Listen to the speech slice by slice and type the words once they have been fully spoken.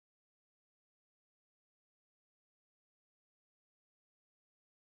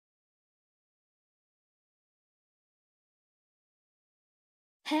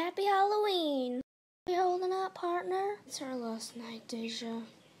Happy Halloween! Are you holding up, partner? It's our last night, Deja.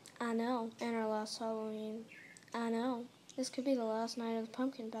 I know, and our last Halloween. I know. This could be the last night of the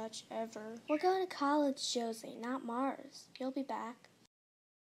pumpkin patch ever. We're going to college, Josie, not Mars. You'll be back.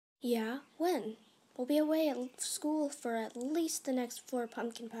 Yeah? When? We'll be away at school for at least the next 4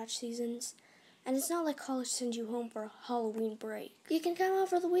 pumpkin patch seasons. And it's not like college sends you home for a Halloween break. You can come out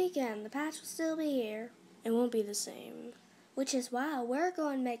for the weekend. The patch will still be here. It won't be the same. Which is why we're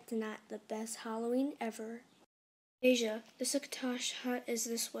going to make tonight the best Halloween ever. Deja, the Succotash hut is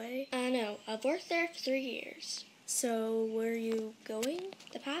this way. I know. I've worked there for 3 years. So, where are you going?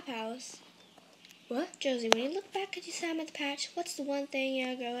 The Pop House. What? Josie, when you look back at your time at the patch, what's the one thing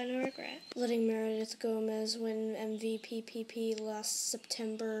you're going to regret? Letting Meredith Gomez win MVP last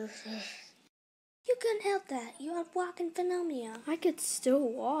September. You couldn't help that. You are walking phenomena. I could still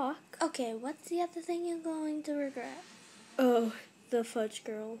walk. Okay, what's the other thing you're going to regret? Oh, the Fudge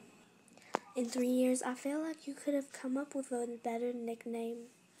Girl. In 3 years, I feel like you could have come up with a better nickname.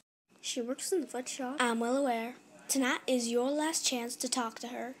 She works in the fudge shop. I'm well aware. Tonight is your last chance to talk to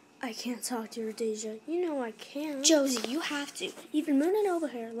her. I can't talk to her, Deja. You know I can't. Josie, you have to. You've been mooning over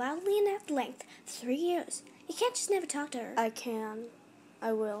her loudly and at length for 3 years. You can't just never talk to her. I can.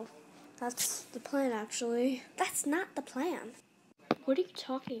 I will. That's the plan, actually. That's not the plan. What are you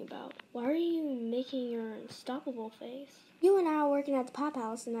talking about? Why are you making your unstoppable face? You and I are working at the Pop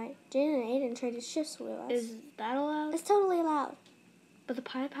House tonight. Jane and Aiden traded shifts with us. Is that allowed? It's totally allowed. But the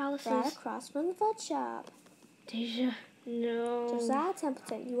Pop House is... right across from the fudge shop. Deja, no. Josiah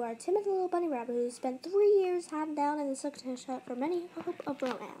Templeton, you are a timid little bunny rabbit who spent 3 years hiding down in the Succotash hut for many hope of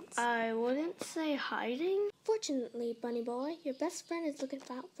romance. I wouldn't say hiding. Fortunately, bunny boy, your best friend is looking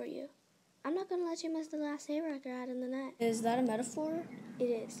out for you. I'm not going to let you miss the last hayrider out in the night. Is that a metaphor? It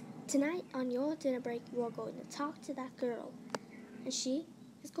is. Tonight, on your dinner break, you are going to talk to that girl. And she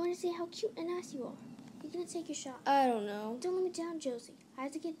is going to see how cute and nice you are. You're going to take your shot. I don't know. Don't let me down, Josie. I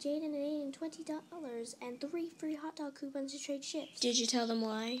had to get Jaden and Aiden $20 and 3 free hot dog coupons to trade shifts. Did you tell them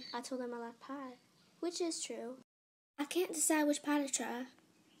why? I told them I like pie, which is true. I can't decide which pie to try.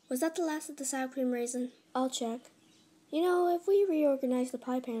 Was that the last of the sour cream raisin? I'll check. You know, if we reorganize the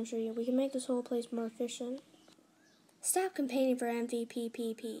pie pantry, we can make this whole place more efficient. Stop campaigning for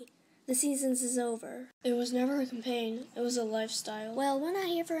MVP. The seasons is over. It was never a campaign. It was a lifestyle. Well, we're not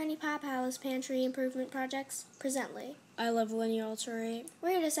here for any Pop House pantry improvement projects. Presently. I love when you alterate.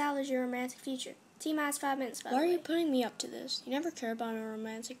 We're here to salvage your romantic future. T-minus 5 minutes, by the way. Why are you putting me up to this? You never cared about a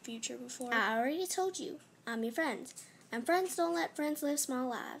romantic future before. I already told you. I'm your friend. And friends don't let friends live small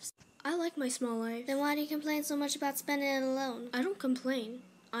lives. I like my small life. Then why do you complain so much about spending it alone? I don't complain.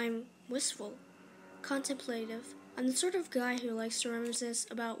 I'm wistful. Contemplative. I'm the sort of guy who likes to reminisce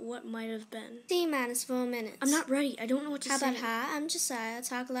about what might have been. T-minus 4 minutes. I'm not ready. I don't know what to say. How about hi, I'm Josiah.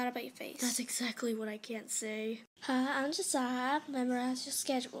 Talk a lot about your face. That's exactly what I can't say. Hi, I'm Josiah. I've memorized your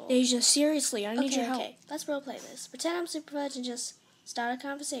schedule. Deja, seriously, I need your help. Okay, let's roleplay this. Pretend I'm Super Fudge and just start a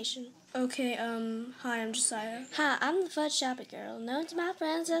conversation. Okay, hi, I'm Josiah. Hi, I'm the Fudge Shopper Girl, known to my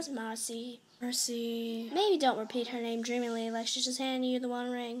friends as Marcy. Marcy... Maybe don't repeat her name dreamily like she's just handing you the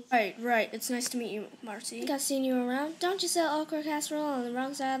one ring. Right. It's nice to meet you, Marcy. I think I've seen you around. Don't you sell okra casserole on the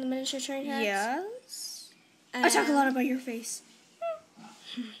wrong side of the miniature train tracks? Yes. I talk a lot about your face.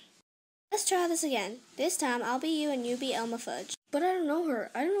 Let's try this again. This time, I'll be you and you be Elma Fudge. But I don't know her.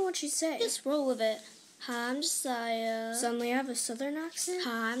 I don't know what she'd say. Just roll with it. Hi, I'm Josiah. Suddenly I have a southern accent?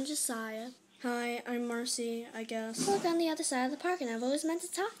 Hi, I'm Josiah. Hi, I'm Marcy, I guess. Look on the other side of the park and I've always meant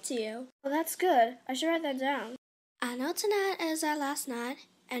to talk to you. Well, that's good. I should write that down. I know tonight is our last night,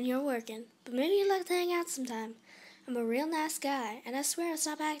 and you're working, but maybe you'd like to hang out sometime. I'm a real nice guy, and I swear I'll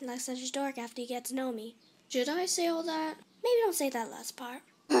stop acting like such a dork after you get to know me. Should I say all that? Maybe don't say that last part.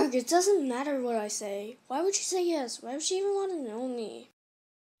 It doesn't matter what I say. Why would she say yes? Why would she even want to know me?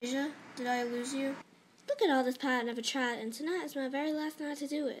 Deja, did I lose you? Look at all this pie I never tried, and tonight is my very last night to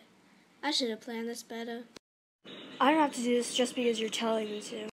do it. I should have planned this better. I don't have to do this just because you're telling me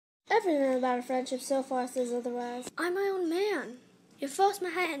to. Everything about our friendship so far says otherwise. I'm my own man. You forced my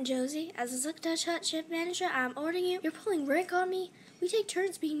hand, Josie. As a Succotash hut shift manager, I'm ordering you. You're pulling rank on me. We take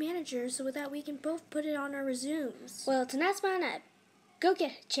turns being managers so that we can both put it on our resumes. Well, tonight's my night. Go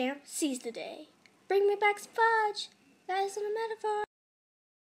get it, champ. Seize the day. Bring me back some fudge. That isn't a metaphor.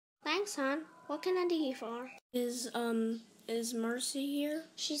 Thanks, hon. What can I do you for? Is Marcy here?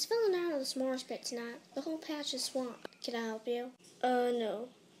 She's filling out of the s'mores pit tonight. The whole patch is swamped. Can I help you? No.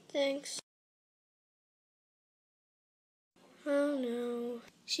 Thanks. Oh, no.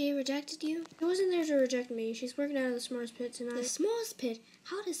 She rejected you? She wasn't there to reject me. She's working out of the S'mores Pit tonight. The S'mores Pit?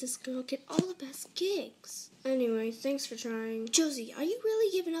 How does this girl get all the best gigs? Anyway, thanks for trying. Josie, are you really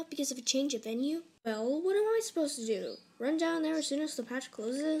giving up because of a change of venue? Well, what am I supposed to do? Run down there as soon as the patch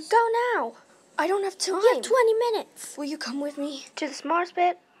closes? Go now! I don't have time. You have 20 minutes. Will you come with me? To the S'mores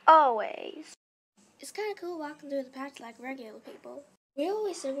Pit? Always. It's kind of cool walking through the patch like regular people. We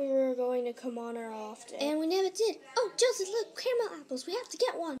always said we were going to come on our off day. And we never did. Oh, Josie, look, caramel apples. We have to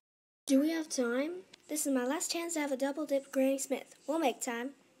get one. Do we have time? This is my last chance to have a double dip Granny Smith. We'll make time.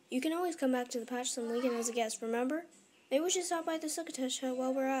 You can always come back to the patch some weekend as a guest, remember? Maybe we should stop by the Succotash Hut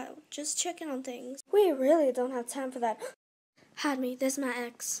while we're out. Just checking on things. We really don't have time for that. Had me. There's my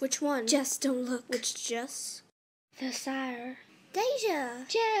ex. Which one? Jess, don't look. Which Jess? The sire. Deja.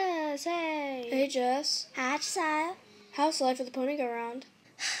 Jess, hey. Hey, Jess. Hi, Josiah. How's life at the pony go-round?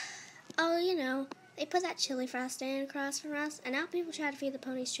 Oh, you know, they put that chili fry stand across from us, and now people try to feed the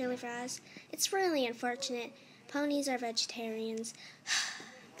ponies chili fries. It's really unfortunate. Ponies are vegetarians.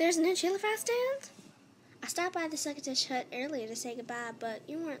 There's no chili fry stand? I stopped by the Succotash Hut earlier to say goodbye, but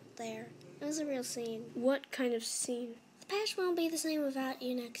you weren't there. It was a real scene. What kind of scene? The patch won't be the same without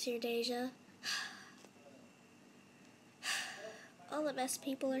you next year, Deja. All the best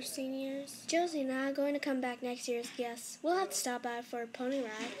people are seniors. Josie and I are going to come back next year as guests. We'll have to stop by for a pony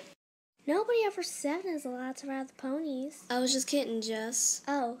ride. Nobody over 7 is allowed to ride the ponies. I was just kidding, Jess.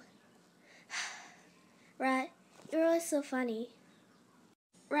 Oh. Right. You're always so funny.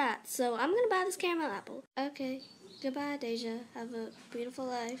 Right, so I'm going to buy this caramel apple. Okay. Goodbye, Deja. Have a beautiful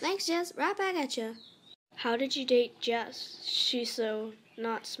life. Thanks, Jess. Right back at you. How did you date Jess? She's so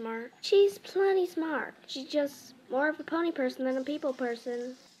not smart. She's plenty smart. She's just more of a pony person than a people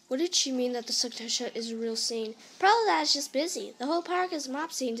person. What did she mean that the Succotash Hut is a real scene? Probably that it's just busy. The whole park is a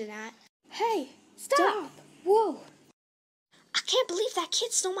mop scene tonight. Hey, stop! Whoa! I can't believe that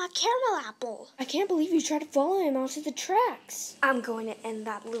kid stole my caramel apple. I can't believe you tried to follow him onto the tracks. I'm going to end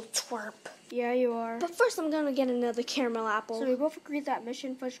that little twerp. Yeah, you are. But first I'm going to get another caramel apple. So we both agreed that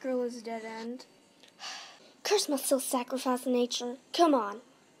Mission Fudge Girl is a dead end. Curse my self-sacrifice nature. Come on.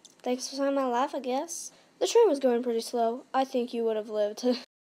 Thanks for saving my life, I guess. The train was going pretty slow. I think you would have lived.